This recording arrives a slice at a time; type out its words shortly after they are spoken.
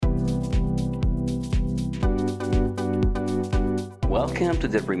Welcome to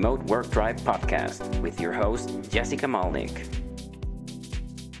the Remote Work Drive podcast with your host, Jessica Malnick.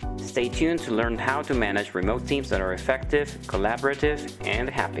 Stay tuned to learn how to manage remote teams that are effective, collaborative, and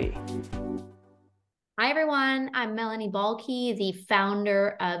happy. Hi, everyone. I'm Melanie Balke, the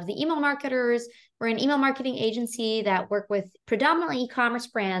founder of The Email Marketers. We're an email marketing agency that work with predominantly e-commerce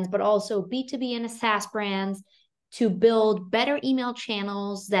brands, but also B2B and SaaS brands to build better email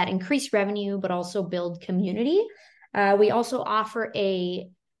channels that increase revenue, but also build community. We also offer a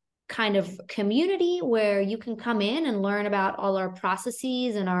kind of community where you can come in and learn about all our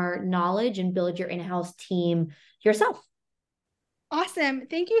processes and our knowledge and build your in-house team yourself. Awesome.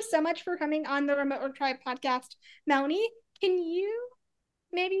 Thank you so much for coming on the Remote Work Tribe podcast. Melanie, can you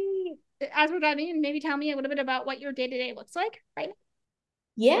maybe, as we're diving in, maybe tell me a little bit about what your day-to-day looks like right now?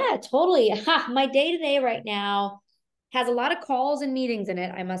 Yeah, totally. My day-to-day right now has a lot of calls and meetings in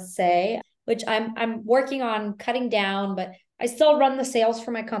it, I must say, which I'm working on cutting down, but I still run the sales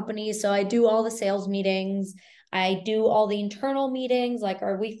for my company. So I do all the sales meetings. I do all the internal meetings, like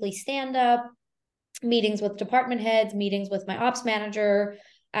our weekly stand-up, meetings with department heads, meetings with my ops manager.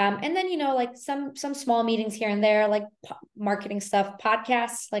 And then, like some small meetings here and there, like marketing stuff,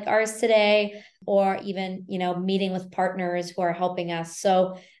 podcasts like ours today, or even, meeting with partners who are helping us.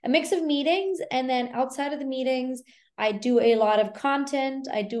 So a mix of meetings. And then outside of the meetings, I do a lot of content.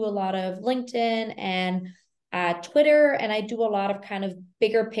 I do a lot of LinkedIn and Twitter, and I do a lot of kind of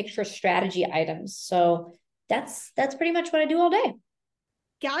bigger picture strategy items. So that's pretty much what I do all day.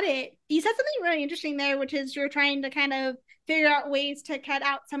 Got it. You said something really interesting there, which is you're trying to kind of figure out ways to cut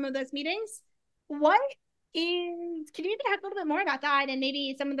out some of those meetings. Can you maybe talk a little bit more about that and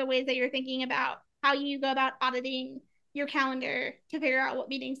maybe some of the ways that you're thinking about how you go about auditing your calendar to figure out what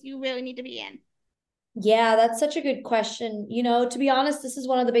meetings you really need to be in? Yeah, that's such a good question. To be honest, this is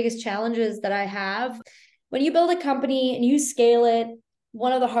one of the biggest challenges that I have. When you build a company and you scale it,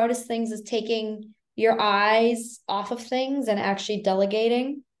 one of the hardest things is taking your eyes off of things and actually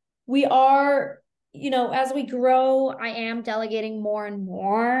delegating. We are, as we grow, I am delegating more and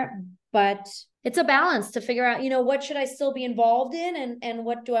more, but it's a balance to figure out, what should I still be involved in and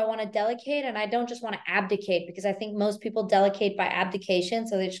what do I want to delegate? And I don't just want to abdicate, because I think most people delegate by abdication.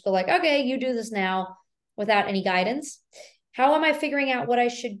 So they just go like, okay, you do this now, without any guidance. How am I figuring out what I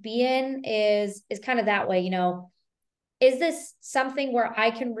should be in is kind of that way, is this something where I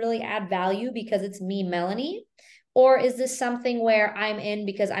can really add value because it's me, Melanie? Or is this something where I'm in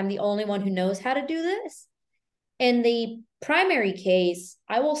because I'm the only one who knows how to do this? In the primary case,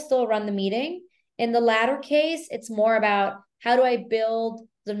 I will still run the meeting. In the latter case, it's more about how do I build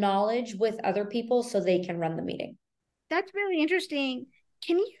the knowledge with other people so they can run the meeting. That's really interesting.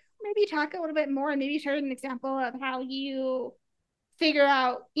 Can you maybe talk a little bit more and maybe share an example of how you figure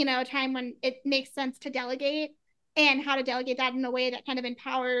out, a time when it makes sense to delegate and how to delegate that in a way that kind of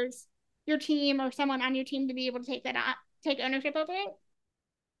empowers your team or someone on your team to be able to take ownership of it?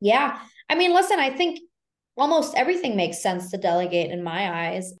 Yeah. Listen, I think almost everything makes sense to delegate in my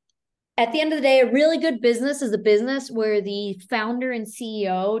eyes. At the end of the day, a really good business is a business where the founder and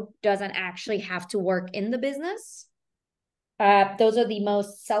CEO doesn't actually have to work in the business. Those are the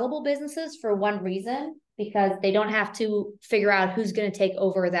most sellable businesses for one reason, because they don't have to figure out who's going to take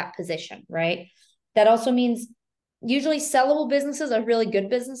over that position, right? That also means usually sellable businesses are really good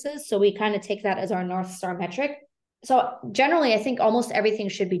businesses. So we kind of take that as our North Star metric. So generally, I think almost everything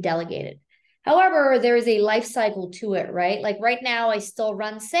should be delegated. However, there is a life cycle to it, right? Like right now, I still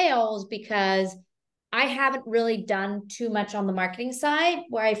run sales because I haven't really done too much on the marketing side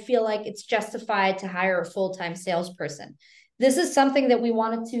where I feel like it's justified to hire a full-time salesperson. This is something that we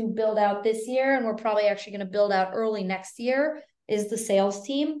wanted to build out this year, and we're probably actually going to build out early next year, is the sales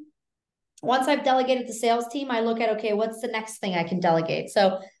team. Once I've delegated the sales team, I look at, okay, what's the next thing I can delegate?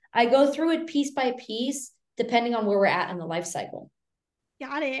 So I go through it piece by piece, depending on where we're at in the life cycle.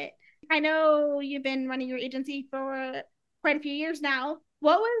 Got it. I know you've been running your agency for quite a few years now.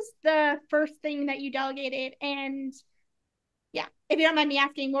 What was the first thing that you delegated? And yeah, if you don't mind me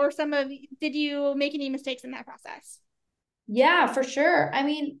asking, did you make any mistakes in that process? Yeah, for sure.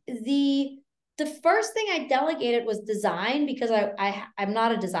 The first thing I delegated was design, because I'm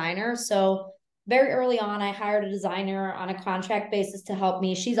not a designer. So very early on, I hired a designer on a contract basis to help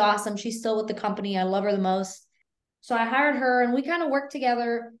me. She's awesome. She's still with the company. I love her the most. So I hired her and we kind of worked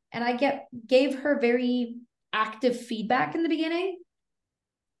together, and I gave her very active feedback in the beginning.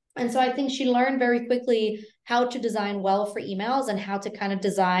 And so I think she learned very quickly how to design well for emails and how to kind of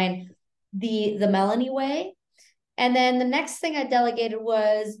design the Melanie way. And then the next thing I delegated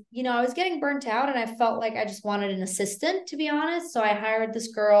was, I was getting burnt out and I felt like I just wanted an assistant, to be honest. So I hired this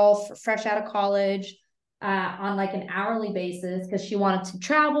girl fresh out of college. on like an hourly basis because she wanted to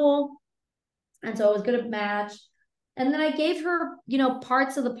travel. And so it was good to match. And then I gave her,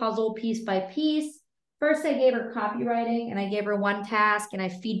 parts of the puzzle piece by piece. First, I gave her copywriting and I gave her one task and I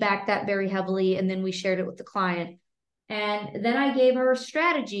feedbacked that very heavily. And then we shared it with the client. And then I gave her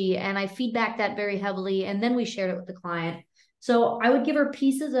strategy and I feedbacked that very heavily. And then we shared it with the client. So I would give her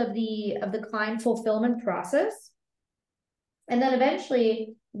pieces of the client fulfillment process. And then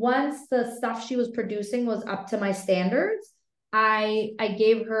eventually, once the stuff she was producing was up to my standards, I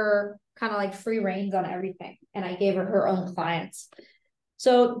gave her kind of like free reins on everything. And I gave her own clients.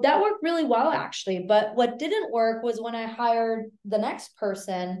 So that worked really well, actually. But what didn't work was when I hired the next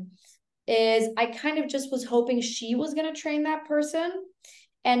person, is I kind of just was hoping she was going to train that person.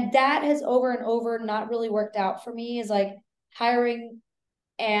 And that has over and over not really worked out for me, is like hiring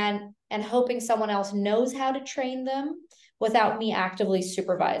and hoping someone else knows how to train them without me actively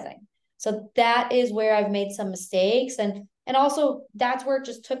supervising. So that is where I've made some mistakes. And also that's where it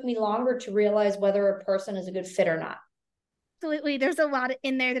just took me longer to realize whether a person is a good fit or not. Absolutely. There's a lot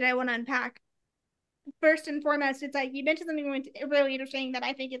in there that I want to unpack. First and foremost, it's like you mentioned something really interesting that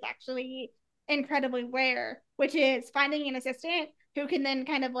I think is actually incredibly rare, which is finding an assistant who can then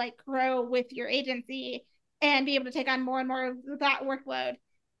kind of like grow with your agency and be able to take on more and more of that workload.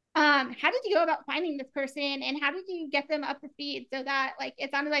 How did you go about finding this person and how did you get them up to speed so that like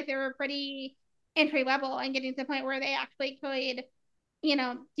it sounded like they were pretty entry level and getting to the point where they actually could,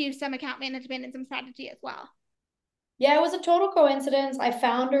 do some account management and some strategy as well? Yeah, it was a total coincidence. I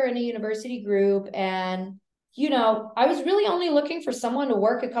found her in a university group and, I was really only looking for someone to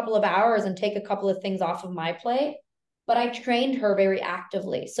work a couple of hours and take a couple of things off of my plate. But I trained her very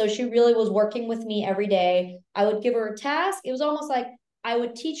actively. So she really was working with me every day. I would give her a task. It was almost like I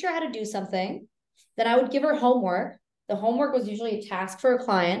would teach her how to do something. Then I would give her homework. The homework was usually a task for a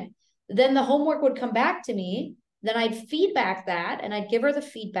client. Then the homework would come back to me. Then I'd feedback that and I'd give her the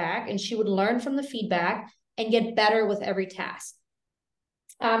feedback and she would learn from the feedback and get better with every task.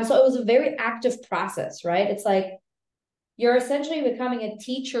 So it was a very active process, right? It's like you're essentially becoming a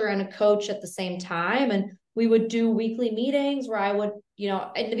teacher and a coach at the same time. And we would do weekly meetings where I would,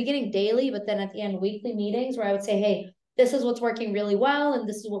 in the beginning daily, but then at the end, weekly meetings where I would say, hey, this is what's working really well. And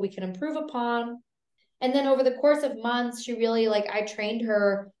this is what we can improve upon. And then over the course of months, she really I trained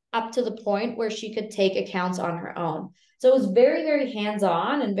her up to the point where she could take accounts on her own. So it was very, very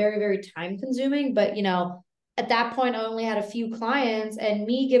hands-on and very, very time consuming. But, at that point, I only had a few clients and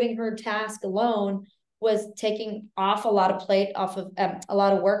me giving her task alone was taking off a lot of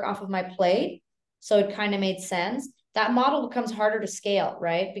work off of my plate. So it kind of made sense. That model becomes harder to scale,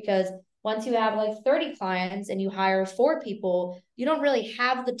 right? Because once you have like 30 clients and you hire 4 people, you don't really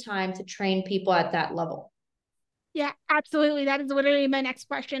have the time to train people at that level. Yeah, absolutely. That is literally my next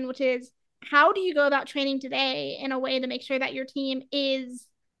question, which is how do you go about training today in a way to make sure that your team is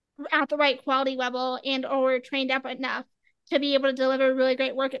at the right quality level and or trained up enough to be able to deliver really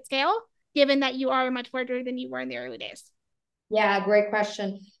great work at scale, given that you are much larger than you were in the early days? Yeah, great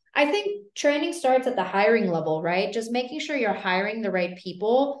question. I think training starts at the hiring level, right? Just making sure you're hiring the right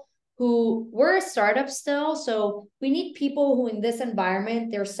people. We're a startup still, so we need people who in this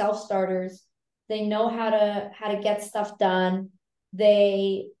environment, they're self-starters. They know how to get stuff done.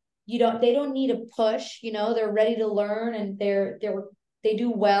 They don't need a push, they're ready to learn and they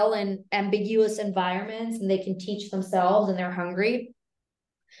do well in ambiguous environments and they can teach themselves and they're hungry.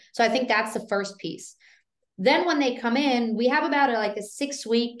 So I think that's the first piece. Then when they come in, we have about a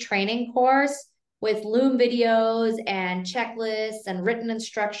 6-week training course with Loom videos and checklists and written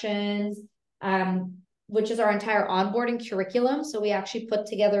instructions, which is our entire onboarding curriculum. So we actually put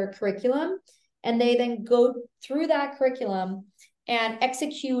together a curriculum and they then go through that curriculum and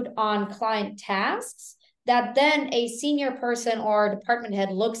execute on client tasks that then a senior person or department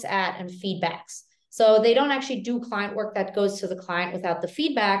head looks at and feedbacks. So they don't actually do client work that goes to the client without the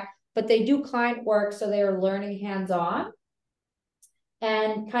feedback, but they do client work. So they are learning hands-on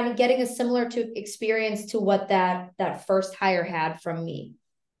and kind of getting a similar experience to what that first hire had from me.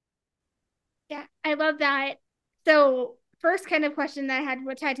 Yeah, I love that. So first kind of question that I had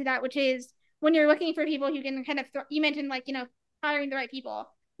tied to that, which is when you're looking for people who can kind of, you mentioned hiring the right people.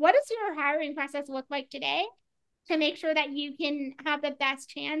 What does your hiring process look like today to make sure that you can have the best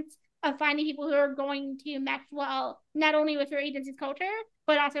chance of finding people who are going to match well, not only with your agency's culture,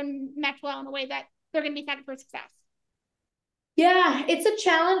 but also match well in a way that they're going to be set up for success? Yeah, it's a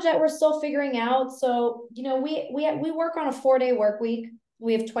challenge that we're still figuring out. So, we work on a 4-day work week.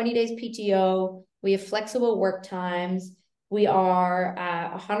 We have 20 days PTO. We have flexible work times. We are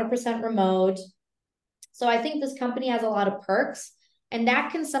 100% remote. So I think this company has a lot of perks and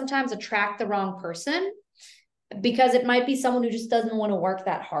that can sometimes attract the wrong person. because it might be someone who just doesn't want to work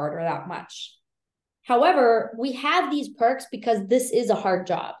that hard or that much. However, we have these perks because this is a hard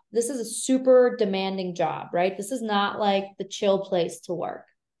job. This is a super demanding job, right? This is not like the chill place to work.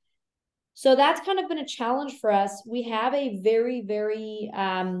 So that's kind of been a challenge for us. We have a very, very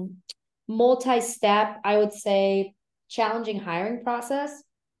multi-step, I would say, challenging hiring process.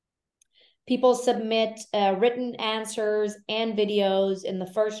 People submit written answers and videos in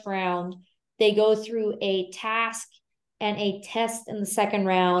the first round. They go through a task and a test in the second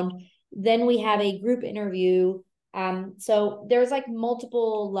round. Then we have a group interview. So there's like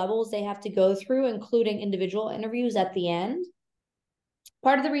multiple levels they have to go through, including individual interviews at the end.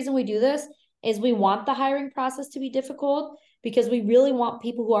 Part of the reason we do this is we want the hiring process to be difficult because we really want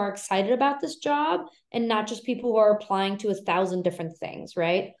people who are excited about this job and not just people who are applying to 1,000 different things,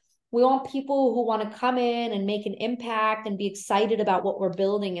 right? We want people who want to come in and make an impact and be excited about what we're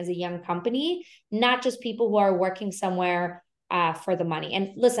building as a young company, not just people who are working somewhere for the money.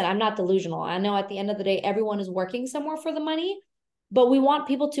 And listen, I'm not delusional. I know at the end of the day, everyone is working somewhere for the money, but we want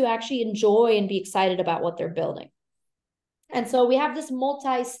people to actually enjoy and be excited about what they're building. And so we have this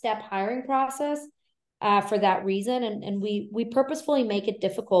multi-step hiring process for that reason. And we purposefully make it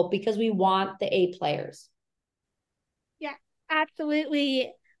difficult because we want the A players. Yeah,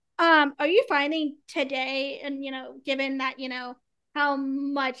 absolutely. Are you finding today, and given that how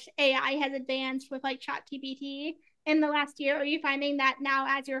much AI has advanced with like ChatGPT in the last year, are you finding that now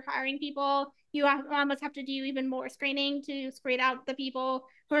as you're hiring people, you almost have to do even more screening to screen out the people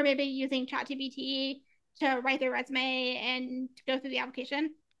who are maybe using ChatGPT to write their resume and to go through the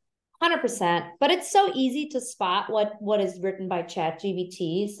application? 100%. But it's so easy to spot what is written by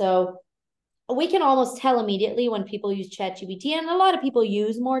ChatGPT. So we can almost tell immediately when people use ChatGPT, and a lot of people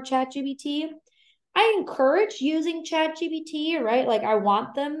use more ChatGPT. I encourage using ChatGPT, right? Like I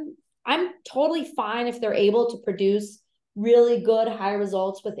want them. I'm totally fine if they're able to produce really good high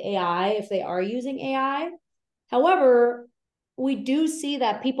results with AI if they are using AI. However, we do see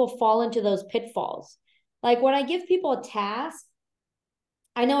that people fall into those pitfalls. Like when I give people a task,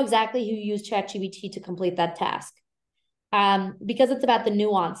 I know exactly who used ChatGPT to complete that task. Because it's about the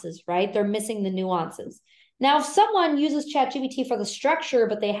nuances, right? They're missing the nuances. Now, if someone uses ChatGPT for the structure,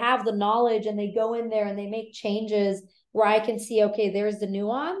 but they have the knowledge and they go in there and they make changes where I can see, okay, there's the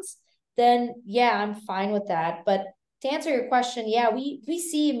nuance, then yeah, I'm fine with that. But to answer your question, yeah, we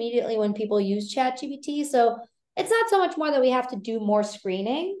see immediately when people use ChatGPT. So it's not so much more that we have to do more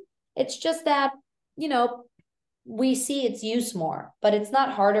screening. It's just that, we see its use more, but it's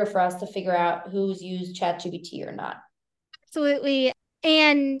not harder for us to figure out who's used ChatGPT or not. Absolutely.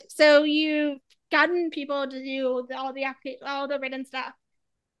 And so you've gotten people to do all the written stuff.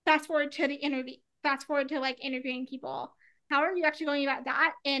 Fast forward to the interview. Fast forward to like interviewing people. How are you actually going about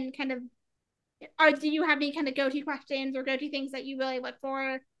that? And kind of, do you have any kind of go-to questions or go-to things that you really look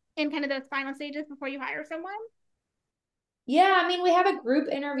for in kind of those final stages before you hire someone? Yeah, I mean, we have a group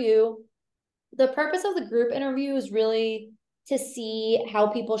interview. The purpose of the group interview is really to see how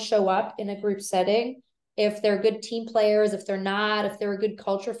people show up in a group setting. If they're good team players, if they're not, if they're a good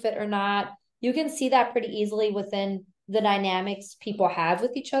culture fit or not. You can see that pretty easily within the dynamics people have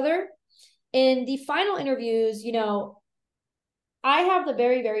with each other. In the final interviews, I have the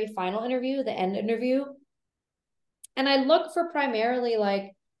very, very final interview, the end interview. And I look for primarily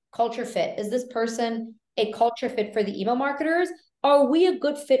like culture fit. Is this person a culture fit for the email marketers? Are we a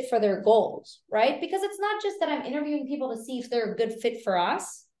good fit for their goals, right? Because it's not just that I'm interviewing people to see if they're a good fit for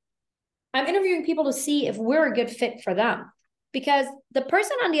us. I'm interviewing people to see if we're a good fit for them. Because the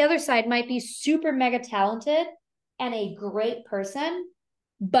person on the other side might be super mega talented and a great person,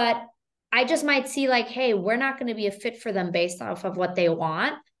 but I just might see like, hey, we're not going to be a fit for them based off of what they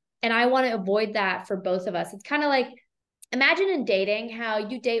want. And I want to avoid that for both of us. It's kind of like, imagine in dating how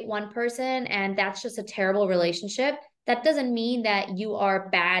you date one person and that's just a terrible relationship. That doesn't mean that you are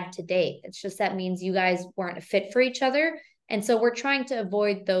bad to date. It's just that means you guys weren't a fit for each other. And so we're trying to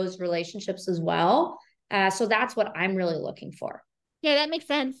avoid those relationships as well. So that's what I'm really looking for. Yeah, that makes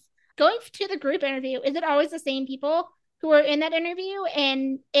sense. Going to the group interview, is it always the same people who are in that interview?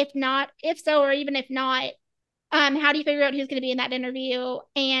 And if so, or even if not, how do you figure out who's going to be in that interview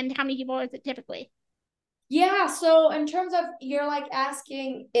and how many people is it typically? Yeah, so in terms of you're like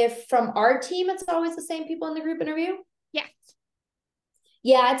asking if from our team it's always the same people in the group interview? Yes.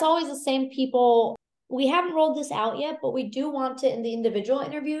 Yeah, it's always the same people. We haven't rolled this out yet, but we do want to in the individual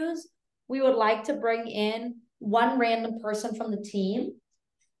interviews. We would like to bring in one random person from the team.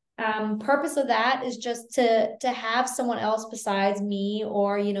 Purpose of that is just to have someone else besides me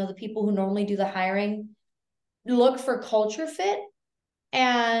or the people who normally do the hiring look for culture fit.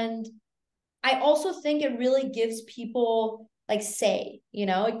 And I also think it really gives people like say,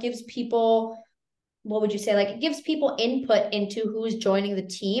 it gives people, what would you say? Like it gives people input into who's joining the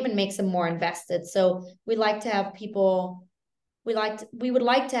team and makes them more invested. So we like to have people, we would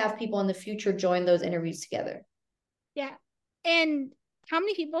like to have people in the future join those interviews together. Yeah. And how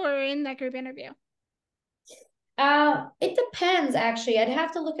many people are in that group interview? It depends actually. I'd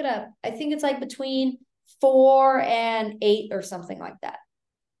have to look it up. I think it's like between 4 and 8 or something like that.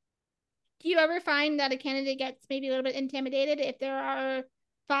 Do you ever find that a candidate gets maybe a little bit intimidated if there are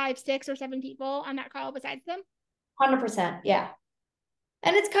 5, 6, or 7 people on that call besides them? 100%. Yeah.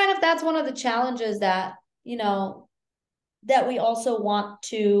 And it's kind of, that's one of the challenges that, that we also want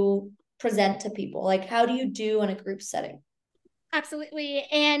to present to people. Like, how do you do in a group setting? Absolutely.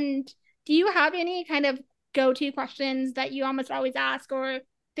 And do you have any kind of go-to questions that you almost always ask, or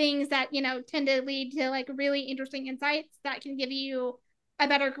things that, tend to lead to like really interesting insights that can give you a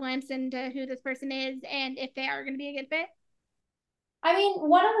better glimpse into who this person is and if they are going to be a good fit? I mean,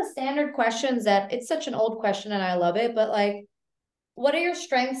 one of the standard questions that, it's such an old question and I love it, but like, what are your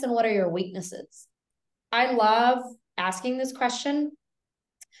strengths and what are your weaknesses? I love asking this question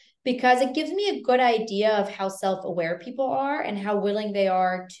because it gives me a good idea of how self-aware people are and how willing they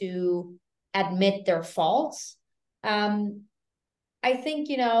are to admit their faults. I think,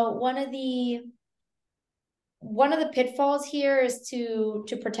 one of the pitfalls here is to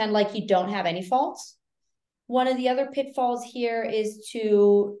pretend like you don't have any faults. One of the other pitfalls here is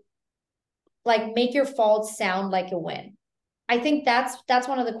to like make your faults sound like a win. I think that's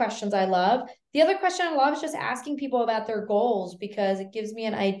one of the questions I love. The other question I love is just asking people about their goals, because it gives me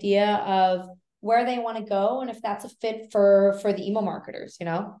an idea of where they want to go and if that's a fit for the email marketers,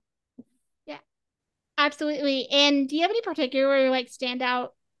 Yeah, absolutely. And do you have any particular like standout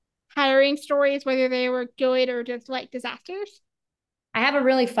hiring stories, whether they were good or just like disasters? I have a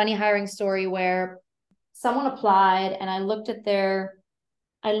really funny hiring story where someone applied and I looked at their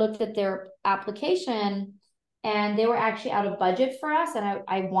application and they were actually out of budget for us. And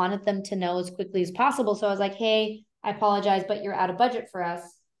I wanted them to know as quickly as possible. So I was like, hey, I apologize, but you're out of budget for us.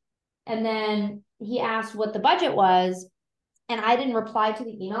 And then he asked what the budget was. And I didn't reply to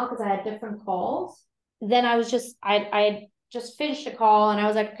the email because I had different calls. Then I just finished a call and I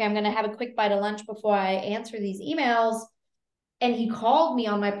was like, okay, I'm going to have a quick bite of lunch before I answer these emails. And he called me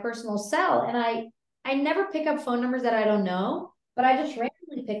on my personal cell. And I never pick up phone numbers that I don't know, but I just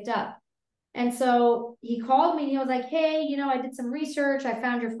randomly picked up. And so he called me and he was like, hey, I did some research. I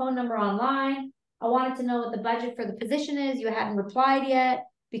found your phone number online. I wanted to know what the budget for the position is. You hadn't replied yet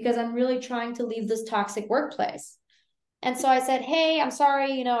because I'm really trying to leave this toxic workplace. And so I said, hey, I'm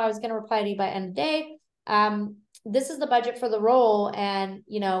sorry, I was going to reply to you by end of day. This is the budget for the role. And,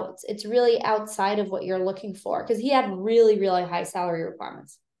 it's really outside of what you're looking for, because he had really, really high salary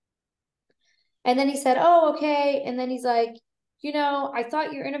requirements. And then he said, oh, okay. And then he's like, I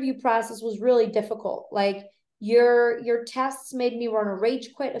thought your interview process was really difficult. Like your tests made me want to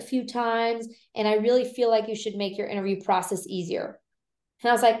rage quit a few times. And I really feel like you should make your interview process easier. And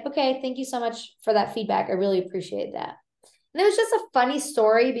I was like, okay, thank you so much for that feedback. I really appreciate that. And it was just a funny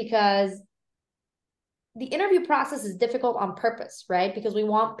story because the interview process is difficult on purpose, right? Because we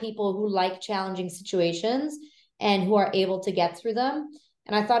want people who like challenging situations and who are able to get through them.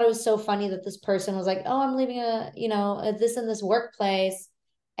 And I thought it was so funny that this person was like, oh, I'm leaving this in this workplace.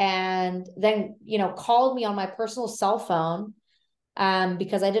 And then, called me on my personal cell phone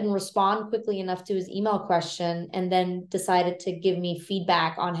because I didn't respond quickly enough to his email question, and then decided to give me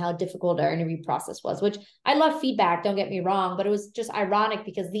feedback on how difficult our interview process was, which I love feedback, don't get me wrong, but it was just ironic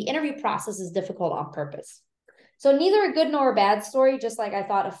because the interview process is difficult on purpose. So neither a good nor a bad story, just like I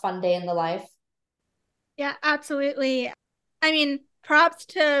thought a fun day in the life. Yeah, absolutely. I mean, props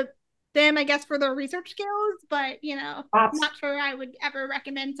to them, I guess, for their research skills, but, I'm not sure I would ever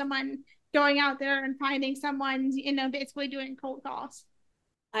recommend someone going out there and finding someone, basically doing cold calls.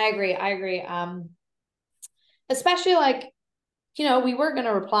 I agree. Especially like, we were going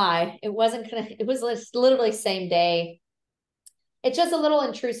to reply. It was literally same day. It's just a little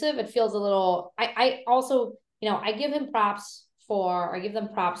intrusive. It feels a little, I also, I give them props for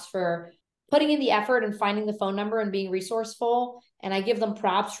putting in the effort and finding the phone number and being resourceful. And I give them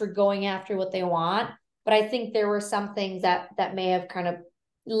props for going after what they want. But I think there were some things that may have kind of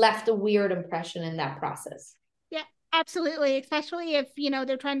left a weird impression in that process. Yeah, absolutely. Especially if,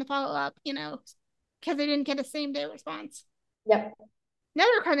 they're trying to follow up, because they didn't get a same day response. Yep.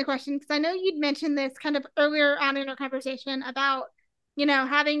 Another kind of question, because I know you'd mentioned this kind of earlier on in our conversation about,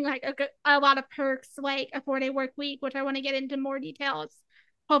 having like a lot of perks, like a 4-day work week, which I want to get into more details,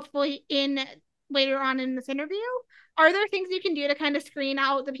 hopefully in later on in this interview. Are there things you can do to kind of screen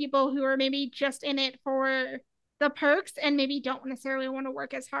out the people who are maybe just in it for the perks and maybe don't necessarily want to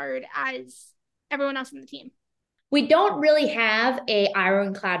work as hard as everyone else in the team? We don't really have a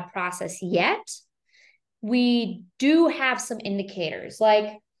ironclad process yet. We do have some indicators.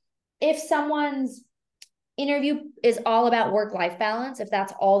 Like if someone's interview is all about work-life balance, if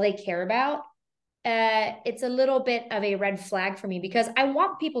that's all they care about, it's a little bit of a red flag for me because I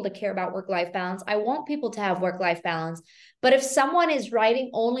want people to care about work-life balance. I want people to have work-life balance. But if someone is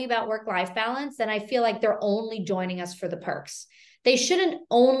writing only about work-life balance, then I feel like they're only joining us for the perks. They shouldn't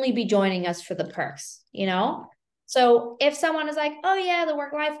only be joining us for the perks, you know? So if someone is like, oh yeah, the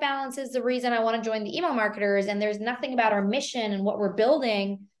work-life balance is the reason I want to join the email marketers, and there's nothing about our mission and what we're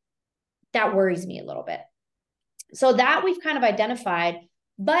building, that worries me a little bit. So that we've kind of identified.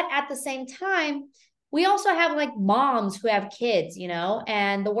 But at the same time, we also have like moms who have kids, you know,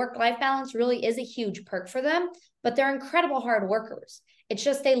 and the work-life balance really is a huge perk for them, but they're incredible hard workers. It's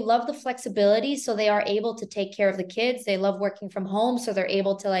just they love the flexibility, so they are able to take care of the kids. They love working from home, so they're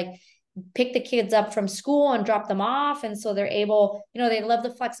able to like pick the kids up from school and drop them off. And so they're able, you know, they love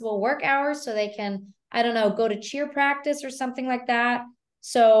the flexible work hours so they can, I don't know, go to cheer practice or something like that.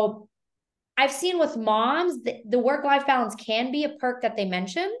 So I've seen with moms, the work-life balance can be a perk that they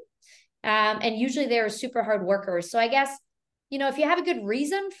mention. And usually they're super hard workers. So I guess, you know, if you have a good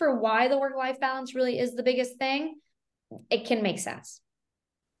reason for why the work-life balance really is the biggest thing, it can make sense.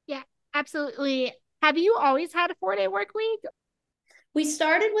 Yeah, absolutely. Have you always had a 4-day work week? We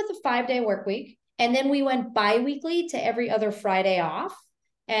started with a 5-day work week, and then we went bi-weekly to every other Friday off.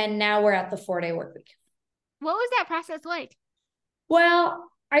 And now we're at the 4-day work week. What was that process like?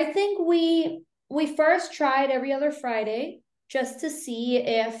 Well, I think we first tried every other Friday just to see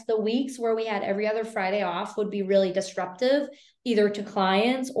if the weeks where we had every other Friday off would be really disruptive, either to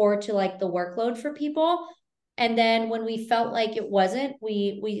clients or to like the workload for people. And then when we felt like it wasn't,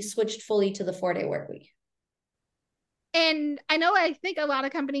 we switched fully to the 4-day work week. And I think a lot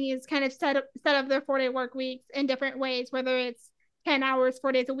of companies kind of set up their 4-day work weeks in different ways, whether it's 10 hours,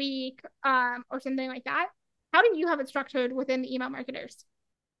 4 days a week, or something like that. How do you have it structured within the email marketers?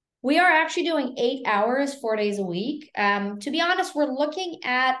 We are actually doing 8 hours, 4 days a week. To be honest, we're looking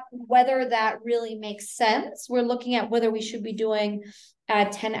at whether that really makes sense. We're looking at whether we should be doing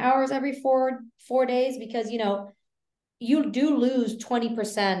 10 hours every four days because, you know, you do lose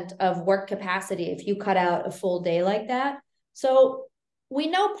 20% of work capacity if you cut out a full day like that. So we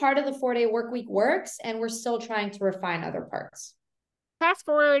know part of the 4-day work week works, and we're still trying to refine other parts. Fast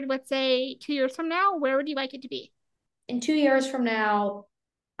forward, let's say 2 years from now, where would you like it to be? In 2 years from now,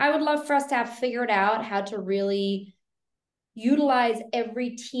 I would love for us to have figured out how to really utilize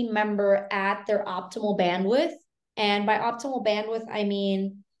every team member at their optimal bandwidth. And by optimal bandwidth, I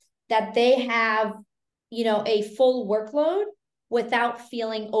mean that they have, you know, a full workload without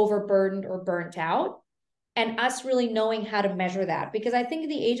feeling overburdened or burnt out. And us really knowing how to measure that. Because I think in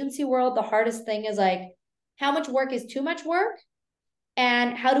the agency world, the hardest thing is like, how much work is too much work?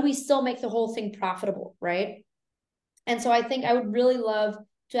 And how do we still make the whole thing profitable, right? And so I think I would really love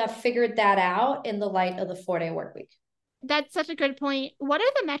to have figured that out in the light of the 4-day work week. That's such a good point. What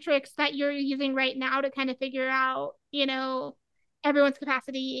are the metrics that you're using right now to kind of figure out, you know, everyone's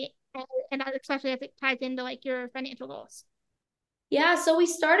capacity, and especially as it ties into like your financial goals? Yeah, so we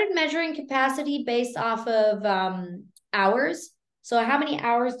started measuring capacity based off of hours. So how many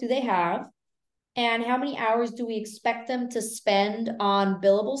hours do they have? And how many hours do we expect them to spend on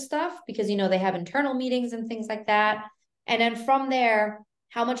billable stuff? Because, you know, they have internal meetings and things like that. And then from there,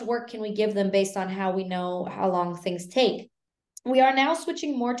 how much work can we give them based on how we know how long things take? We are now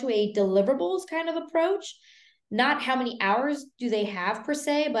switching more to a deliverables kind of approach. Not how many hours do they have per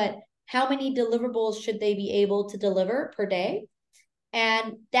se, but how many deliverables should they be able to deliver per day?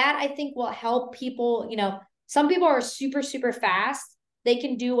 And that I think will help people, you know, some people are super, super fast. They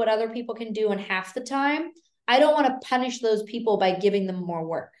can do what other people can do in half the time. I don't want to punish those people by giving them more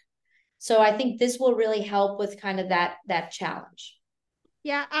work. So I think this will really help with kind of that challenge.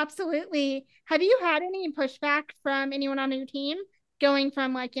 Yeah, absolutely. Have you had any pushback from anyone on your team going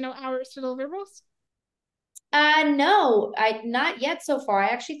from like, you know, hours to deliverables? No, I not yet so far. I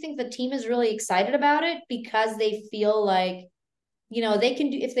actually think the team is really excited about it because they feel like, you know, they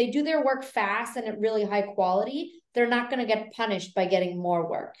can do, if they do their work fast and at really high quality, they're not going to get punished by getting more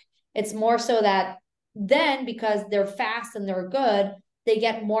work. It's more so that then because they're fast and they're good, they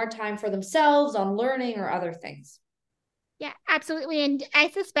get more time for themselves on learning or other things. Yeah, absolutely. And I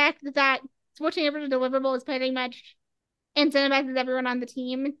suspect that switching over to deliverables pretty much incentivizes everyone on the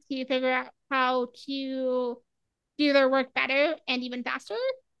team to figure out how to do their work better and even faster.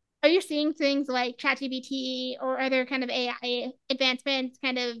 Are you seeing things like ChatGPT or other kind of AI advancements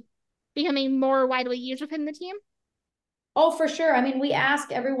kind of becoming more widely used within the team? Oh, for sure. I mean, we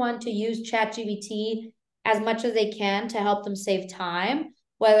ask everyone to use ChatGPT as much as they can to help them save time,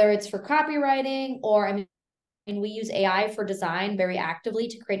 whether it's for copywriting or, I mean, we use AI for design very actively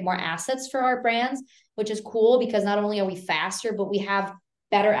to create more assets for our brands, which is cool because not only are we faster, but we have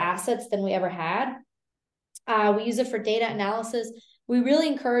better assets than we ever had. We use it for data analysis. We really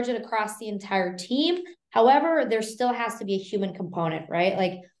encourage it across the entire team. However, there still has to be a human component, right?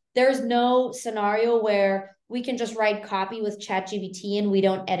 Like there's no scenario where we can just write copy with ChatGPT and we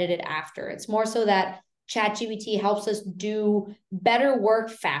don't edit it after. It's more so that ChatGPT helps us do better work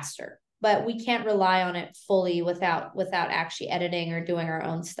faster, but we can't rely on it fully without actually editing or doing our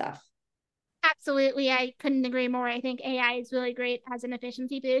own stuff. Absolutely. I couldn't agree more. I think AI is really great as an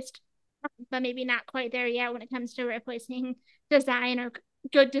efficiency boost, but maybe not quite there yet when it comes to replacing design or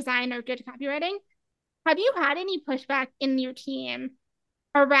good copywriting. Have you had any pushback in your team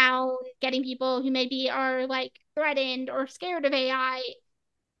around getting people who maybe are like threatened or scared of AI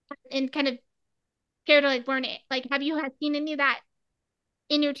and kind of scared to like learn it? Like, have you seen any of that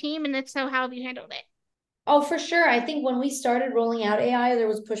in your team? And if so, how have you handled it? Oh, for sure. I think when we started rolling out AI, there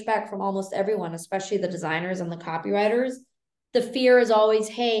was pushback from almost everyone, especially the designers and the copywriters. The fear is always,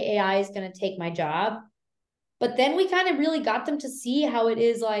 hey, AI is going to take my job. But then we kind of really got them to see how it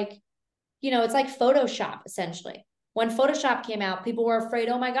is like, it's like Photoshop essentially. When Photoshop came out, people were afraid,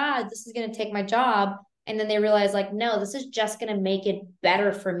 oh my God, this is going to take my job. And then they realized, like, no, this is just going to make it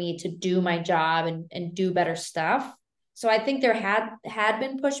better for me to do my job and do better stuff. So I think there had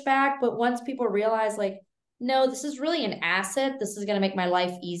been pushback, but once people realized, like, no, this is really an asset. This is going to make my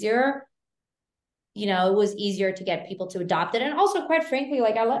life easier. It was easier to get people to adopt it. And also, quite frankly,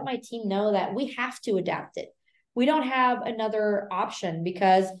 like I let my team know that we have to adapt it. We don't have another option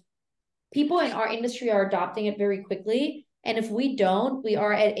because people in our industry are adopting it very quickly. And if we don't, we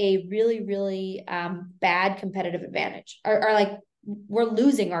are at a really, really bad competitive advantage. Or like we're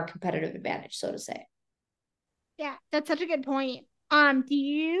losing our competitive advantage, so to say. Yeah, that's such a good point. Do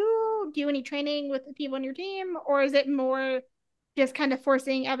you do any training with the people on your team, or is it more just kind of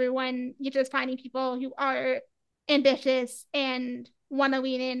forcing everyone, you just finding people who are ambitious and want to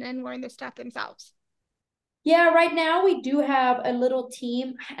lean in and learn this stuff themselves? Yeah, right now we do have a little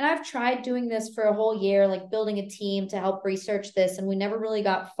team, and I've tried doing this for a whole year, like building a team to help research this, and we never really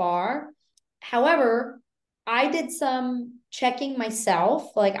got far. However, I did some checking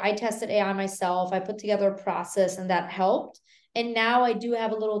myself, like I tested AI myself, I put together a process, and that helped. And now I do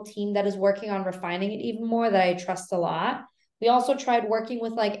have a little team that is working on refining it even more that I trust a lot. We also tried working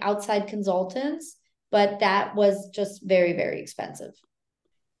with like outside consultants, but that was just very, very expensive.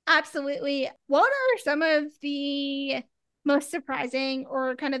 Absolutely. What are some of the most surprising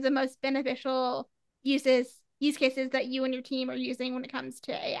or kind of the most beneficial use cases that you and your team are using when it comes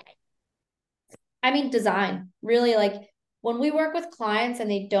to AI? I mean, design really like when we work with clients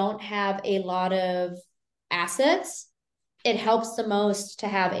and they don't have a lot of assets, it helps the most to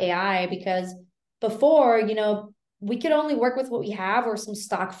have AI because before, we could only work with what we have or some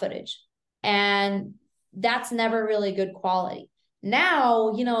stock footage. And that's never really good quality.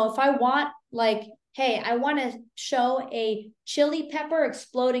 Now, if I want like, hey, I want to show a chili pepper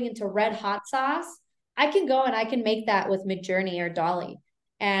exploding into red hot sauce, I can go and I can make that with Midjourney or Dolly.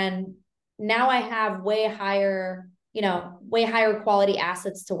 And now I have way higher quality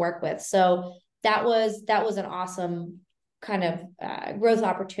assets to work with. So that was an awesome kind of growth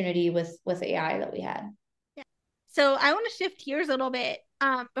opportunity with AI that we had. Yeah. So I want to shift gears a little bit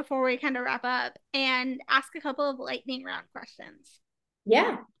before we kind of wrap up and ask a couple of lightning round questions.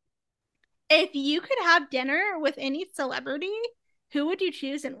 Yeah. If you could have dinner with any celebrity, who would you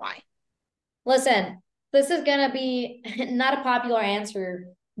choose and why? Listen, this is gonna be not a popular answer,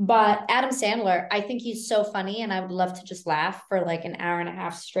 but Adam Sandler, I think he's so funny and I would love to just laugh for like an hour and a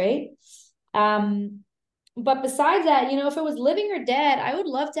half straight. Um, but besides that, if it was living or dead, I would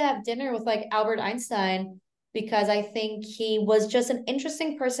love to have dinner with like Albert Einstein because I think he was just an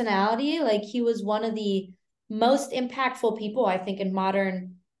interesting personality. Like he was one of the most impactful people, I think, in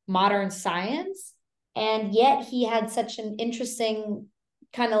modern science. And yet he had such an interesting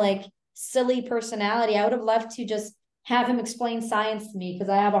kind of like silly personality. I would have loved to just have him explain science to me because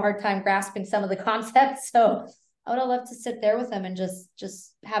I have a hard time grasping some of the concepts. So I would have loved to sit there with him and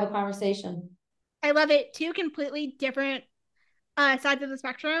just have a conversation. I love it. Two completely different sides of the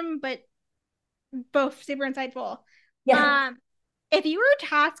spectrum, but both super insightful. Yeah. Um, if you were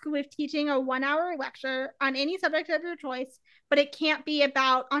tasked with teaching a 1 hour lecture on any subject of your choice, but it can't be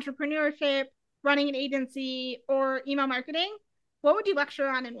about entrepreneurship, running an agency, or email marketing, what would you lecture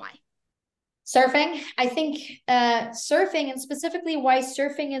on and why? Surfing. I think surfing, and specifically why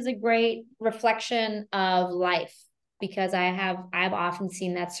surfing is a great reflection of life, because I've often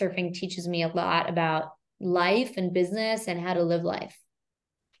seen that surfing teaches me a lot about life and business and how to live life.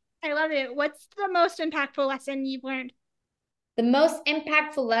 I love it. What's the most impactful lesson you've learned? The most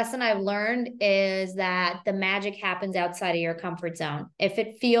impactful lesson I've learned is that the magic happens outside of your comfort zone. If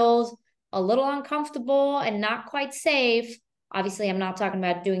it feels a little uncomfortable and not quite safe, obviously I'm not talking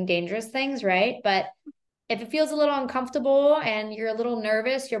about doing dangerous things, right? But if it feels a little uncomfortable and you're a little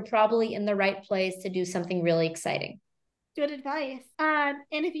nervous, you're probably in the right place to do something really exciting. Good advice. And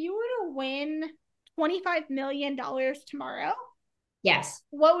if you were to win $25 million tomorrow, yes,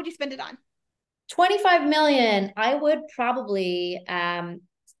 what would you spend it on? 25 million. I would probably,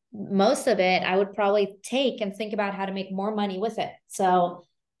 most of it, I would probably take and think about how to make more money with it. So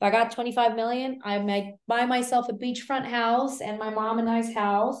if I got 25 million, I might buy myself a beachfront house and my mom a nice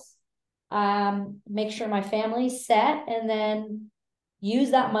house, make sure my family's set, and then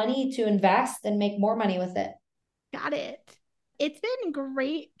use that money to invest and make more money with it. Got it. It's been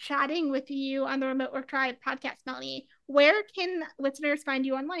great chatting with you on the Remote Work Tribe podcast, Melanie. Where can listeners find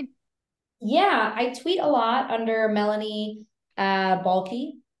you online? Yeah, I tweet a lot under Melanie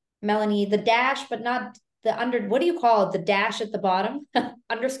Balke. Melanie, the dash, but not the under, what do you call it? The dash at the bottom?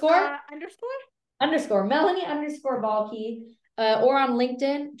 Underscore? Underscore. Melanie underscore Balke. Or on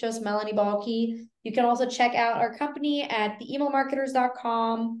LinkedIn, just Melanie Balke. You can also check out our company at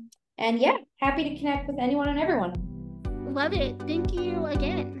theemailmarketers.com. And yeah, happy to connect with anyone and everyone. Love it. Thank you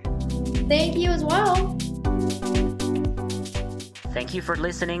again. Thank you as well. Thank you for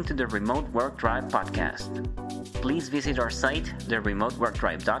listening to the Remote Work Tribe podcast. Please visit our site,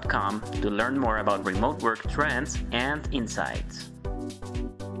 thereremoteworktribe.com, to learn more about remote work trends and insights.